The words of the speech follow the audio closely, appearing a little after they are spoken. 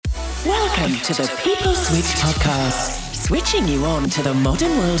Welcome to the People Switch podcast, switching you on to the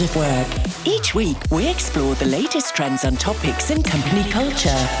modern world of work. Each week, we explore the latest trends and topics in company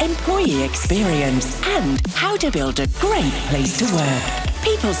culture, employee experience, and how to build a great place to work.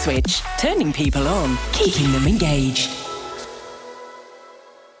 People Switch, turning people on, keeping them engaged.